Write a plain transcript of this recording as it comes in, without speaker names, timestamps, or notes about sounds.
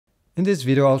In this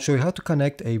video, I'll show you how to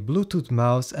connect a Bluetooth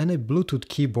mouse and a Bluetooth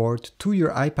keyboard to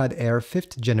your iPad Air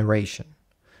 5th generation.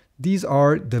 These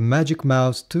are the Magic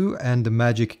Mouse 2 and the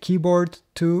Magic Keyboard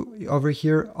 2 over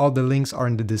here. All the links are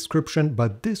in the description,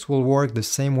 but this will work the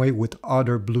same way with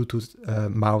other Bluetooth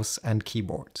mouse and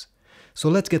keyboards. So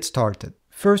let's get started.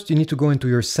 First, you need to go into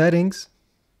your settings,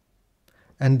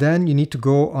 and then you need to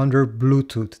go under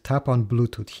Bluetooth. Tap on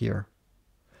Bluetooth here.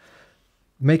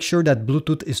 Make sure that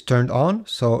Bluetooth is turned on,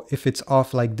 so if it's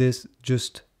off like this,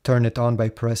 just turn it on by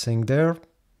pressing there.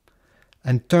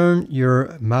 And turn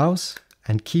your mouse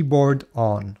and keyboard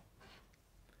on.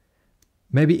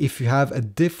 Maybe if you have a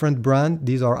different brand,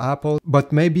 these are Apple,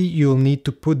 but maybe you'll need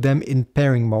to put them in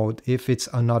pairing mode if it's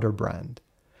another brand.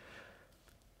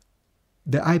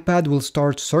 The iPad will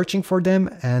start searching for them,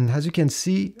 and as you can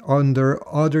see, under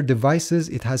other devices,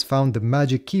 it has found the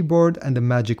Magic Keyboard and the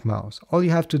Magic Mouse. All you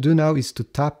have to do now is to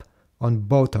tap on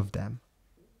both of them.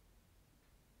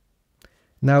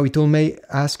 Now it will may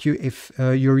ask you if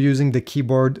you're using the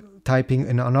keyboard typing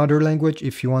in another language.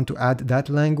 If you want to add that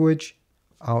language,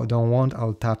 I don't want,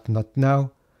 I'll tap not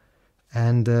now.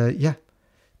 And yeah,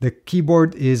 the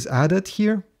keyboard is added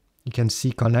here. You can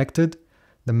see connected.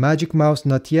 The Magic Mouse,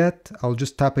 not yet. I'll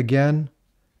just tap again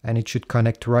and it should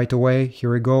connect right away.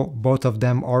 Here we go. Both of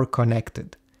them are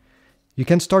connected. You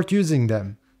can start using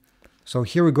them. So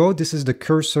here we go. This is the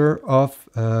cursor of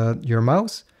your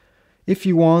mouse. If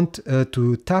you want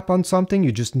to tap on something,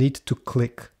 you just need to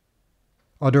click.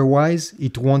 Otherwise,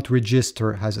 it won't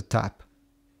register as a tap.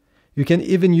 You can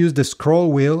even use the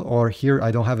scroll wheel, or here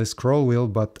I don't have a scroll wheel,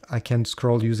 but I can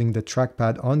scroll using the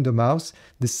trackpad on the mouse,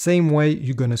 the same way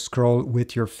you're gonna scroll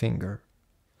with your finger.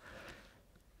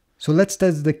 So let's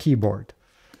test the keyboard.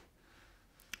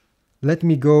 Let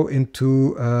me go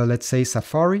into, let's say,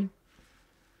 Safari.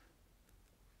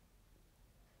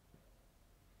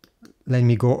 Let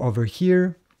me go over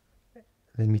here.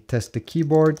 Let me test the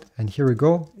keyboard, and here we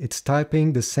go. It's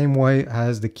typing the same way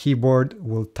as the keyboard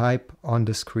will type on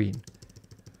the screen.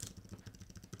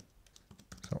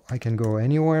 So I can go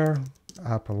anywhere,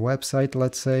 Apple website,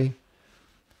 let's say,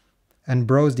 and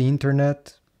browse the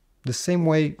internet the same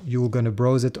way you're gonna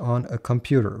browse it on a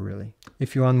computer, really.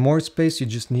 If you want more space, you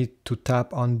just need to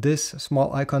tap on this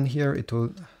small icon here. It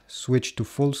will switch to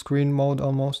full screen mode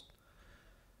almost.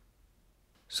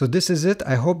 So this is it.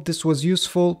 I hope this was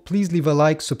useful. Please leave a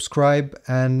like, subscribe,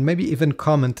 and maybe even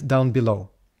comment down below.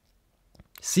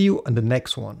 See you on the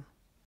next one.